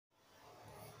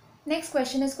Next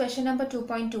question is question number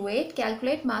 2.28.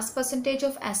 Calculate mass percentage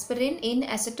of aspirin in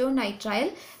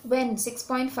acetonitrile when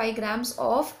 6.5 grams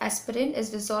of aspirin is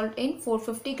dissolved in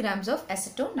 450 grams of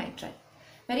acetonitrile.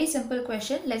 Very simple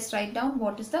question. Let's write down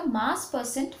what is the mass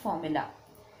percent formula.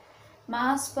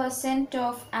 Mass percent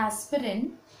of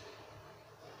aspirin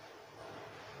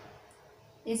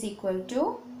is equal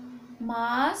to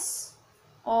mass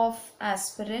of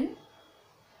aspirin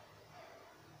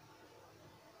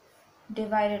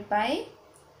divided by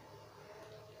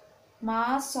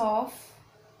mass of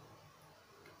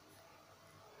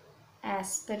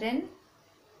aspirin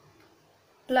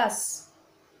plus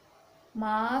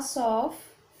mass of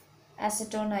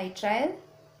acetonitrile,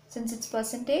 since it's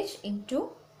percentage, into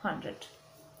 100.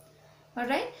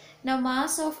 Alright, now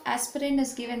mass of aspirin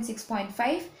is given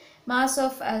 6.5, mass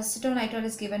of acetonitrile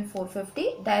is given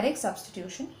 450, direct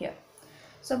substitution here.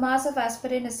 So mass of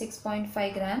aspirin is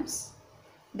 6.5 grams.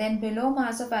 Then below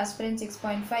mass of aspirin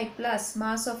 6.5 plus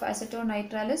mass of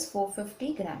acetonitrile is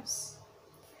 450 grams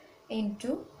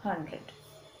into 100.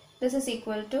 This is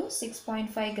equal to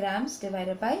 6.5 grams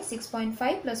divided by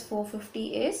 6.5 plus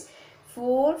 450 is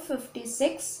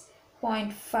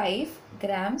 456.5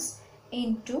 grams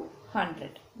into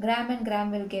 100. Gram and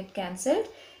gram will get cancelled.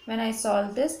 When I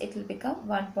solve this, it will become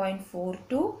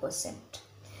 1.42%.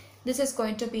 This is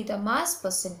going to be the mass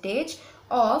percentage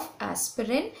of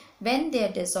aspirin when they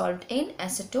are dissolved in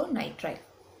acetonitrile.